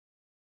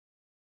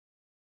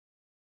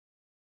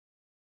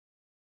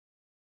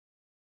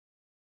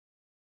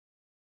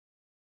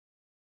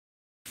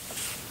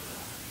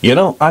You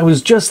know, I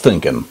was just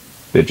thinking,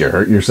 did you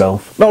hurt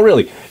yourself? No,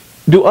 really.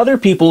 Do other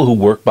people who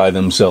work by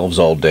themselves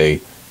all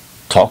day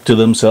talk to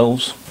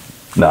themselves?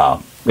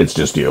 Nah, it's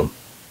just you.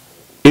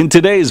 In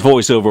today's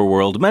voiceover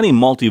world, many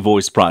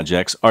multi-voice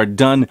projects are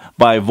done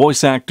by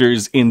voice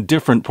actors in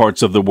different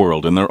parts of the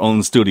world in their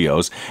own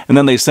studios, and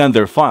then they send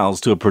their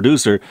files to a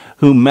producer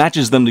who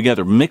matches them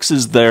together,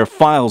 mixes their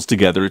files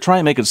together to try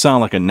and make it sound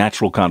like a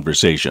natural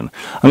conversation.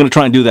 I'm going to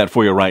try and do that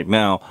for you right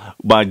now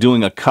by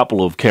doing a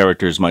couple of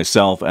characters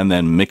myself and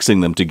then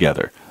mixing them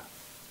together.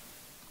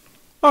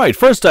 Alright,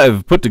 first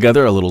I've put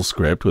together a little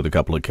script with a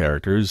couple of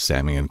characters,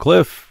 Sammy and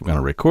Cliff. We're going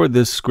to record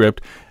this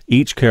script,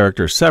 each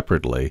character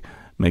separately.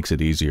 Makes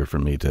it easier for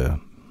me to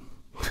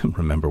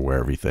remember where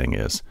everything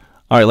is.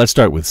 Alright, let's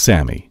start with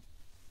Sammy.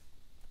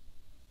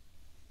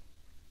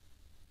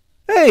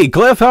 Hey,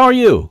 Cliff, how are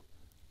you?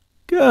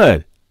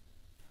 Good.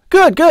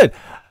 Good, good.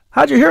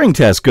 How'd your hearing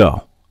test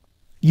go?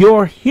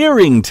 Your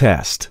hearing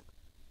test.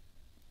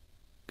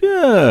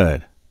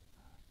 Good.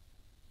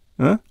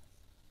 Huh?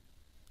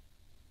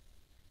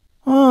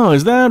 Oh,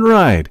 is that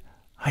right?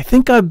 I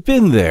think I've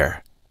been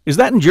there. Is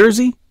that in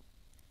Jersey?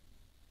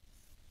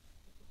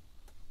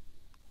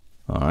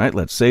 All right,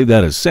 let's save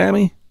that as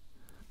Sammy.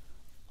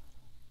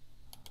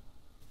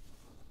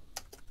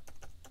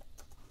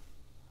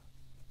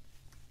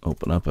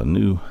 Open up a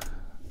new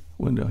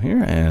window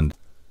here and...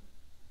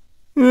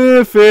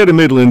 fair to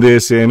middling there,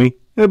 Sammy.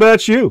 How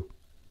about you?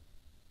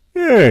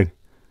 Good.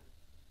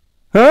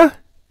 Huh?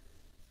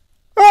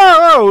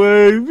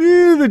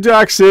 The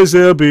doc says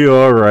they'll be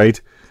all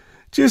right.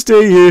 Just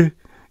a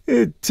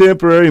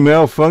temporary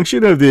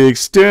malfunction of the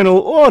external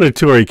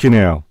auditory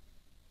canal.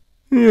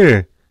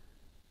 Yeah.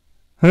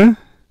 Huh?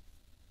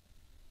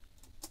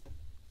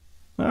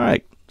 All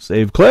right,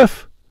 save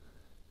Cliff.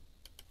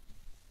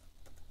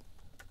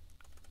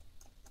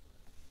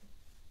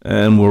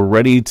 And we're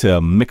ready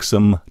to mix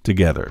them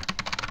together.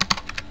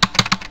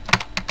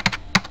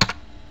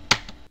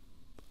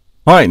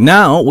 All right,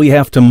 now we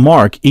have to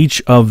mark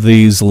each of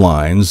these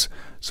lines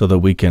so that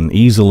we can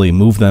easily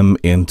move them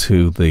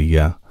into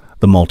the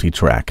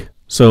multi-track.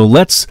 So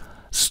let's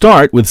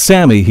start with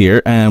Sammy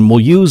here, and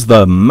we'll use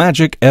the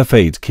magic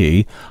F8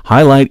 key.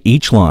 Highlight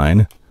each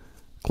line,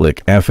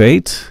 click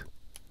F8,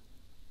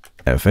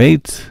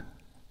 F8,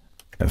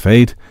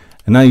 F8,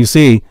 and now you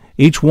see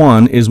each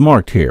one is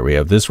marked here. We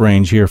have this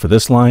range here for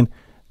this line,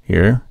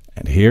 here,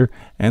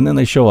 and then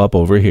they show up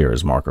over here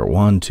as marker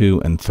 1,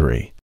 2, and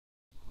 3.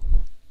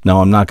 Now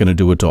I'm not going to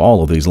do it to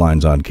all of these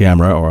lines on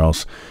camera, or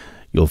else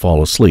you'll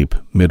fall asleep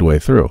midway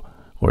through,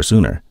 or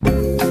sooner.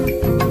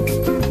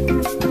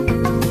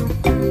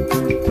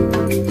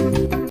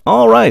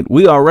 All right,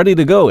 we are ready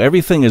to go.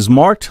 Everything is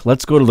marked.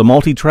 Let's go to the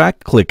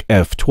multi-track, click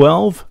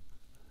F12,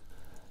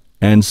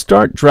 and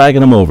start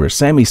dragging them over.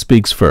 Sammy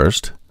speaks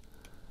first,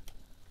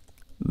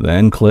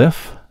 then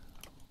Cliff.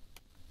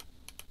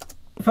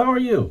 How are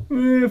you?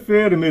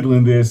 Fair to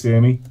middling there,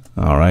 Sammy.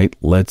 All right,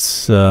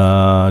 let's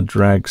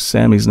drag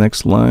Sammy's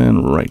next line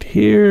right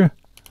here.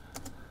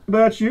 How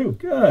about you?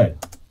 Good.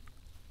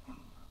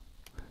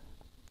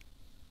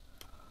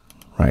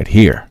 Right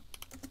here.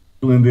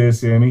 Middling there,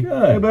 Sammy.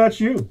 Good. How about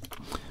you?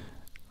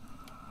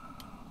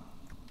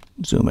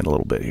 Zoom in a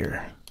little bit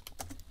here.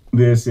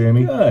 There,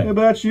 Sammy. Good. How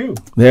about you?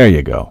 There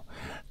you go.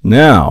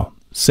 Now,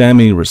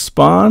 Sammy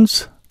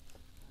responds.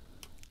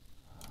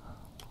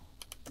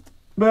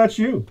 How about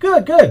you?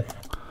 Good, good.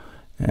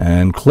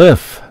 And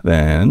Cliff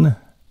then.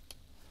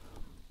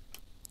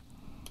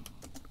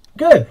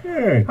 Good.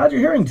 Hey. How'd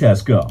your hearing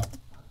test go?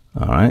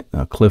 All right,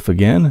 now Cliff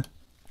again.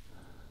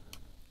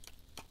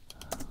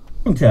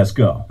 Hearing test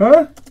go?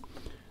 Huh?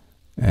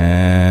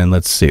 And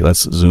let's see,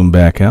 let's zoom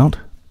back out.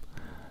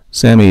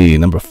 Sammy,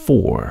 number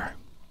 4.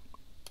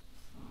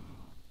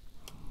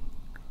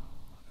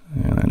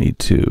 And I need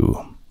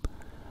to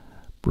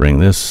bring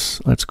this,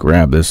 let's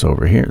grab this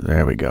over here.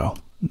 There we go.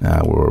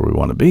 Now where we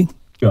want to be.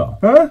 Go.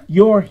 Huh?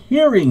 Your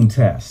hearing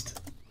test.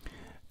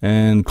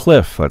 And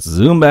Cliff, let's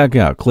zoom back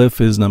out.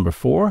 Cliff is number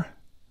 4.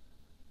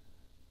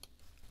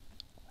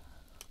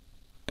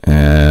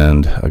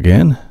 And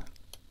again.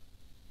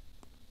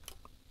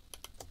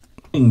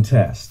 Hearing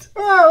test.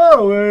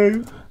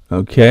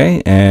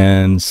 Okay,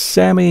 and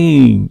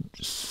Sammy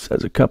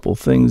says a couple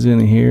things in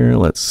here.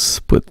 Let's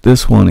put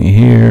this one in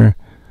here.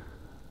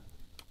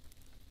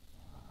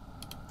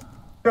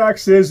 Doc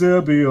says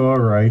they'll be all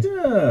right.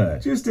 Yeah,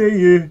 just a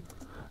year.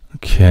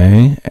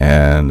 Okay,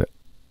 and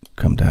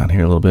come down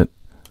here a little bit.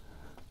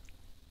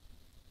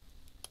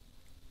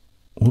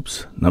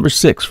 Whoops, number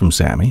 6 from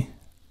Sammy.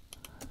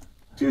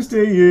 Just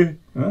a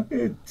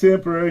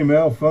temporary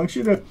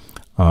malfunction.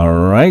 All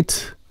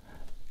right.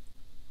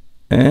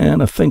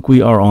 And I think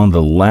we are on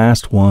the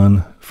last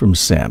one from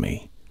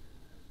Sammy.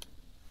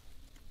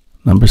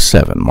 Number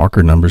 7,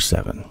 marker number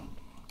 7.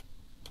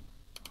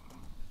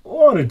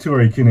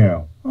 Auditory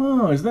canal.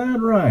 Oh, is that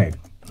right?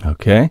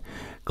 Okay.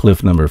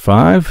 Cliff number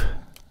 5. Is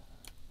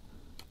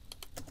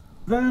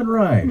that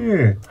right?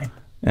 Yeah.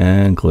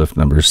 And Cliff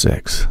number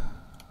 6.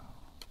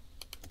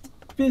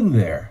 Been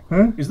there.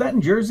 Huh? Is that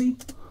in Jersey?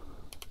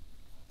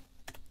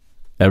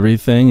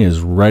 Everything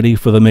is ready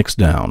for the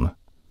mixdown.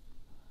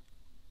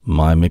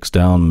 My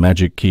mixdown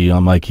magic key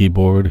on my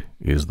keyboard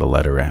is the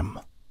letter M.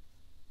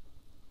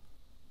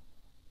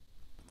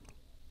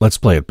 Let's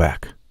play it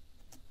back.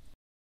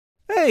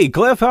 Hey,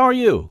 Cliff, how are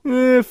you?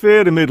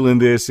 Fair to middling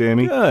there,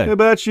 Sammy. Good. How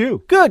about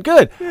you? Good,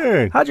 good.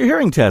 Yeah. How'd your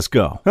hearing test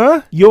go?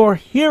 Huh? Your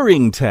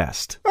hearing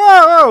test.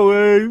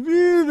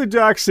 The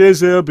doc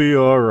says I'll be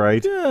all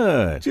right.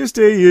 Good. Just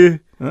a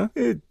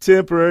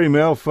temporary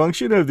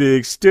malfunction of the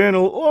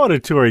external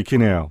auditory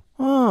canal.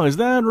 Oh, is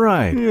that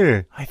right?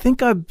 Yeah. I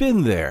think I've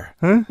been there.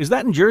 Huh? Is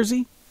that in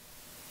Jersey?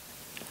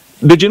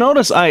 Did you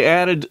notice I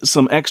added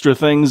some extra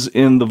things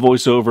in the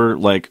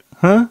voiceover, like,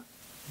 huh?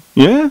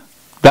 Yeah?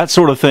 That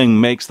sort of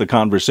thing makes the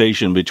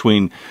conversation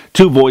between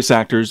two voice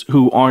actors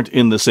who aren't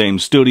in the same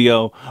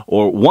studio,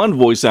 or one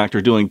voice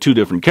actor doing two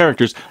different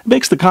characters,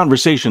 makes the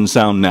conversation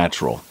sound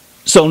natural.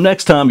 So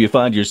next time you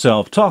find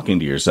yourself talking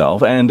to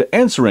yourself and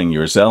answering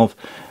yourself,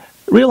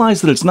 realize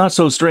that it's not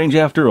so strange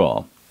after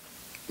all.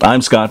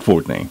 I'm Scott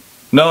Fortney.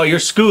 No, you're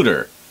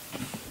Scooter.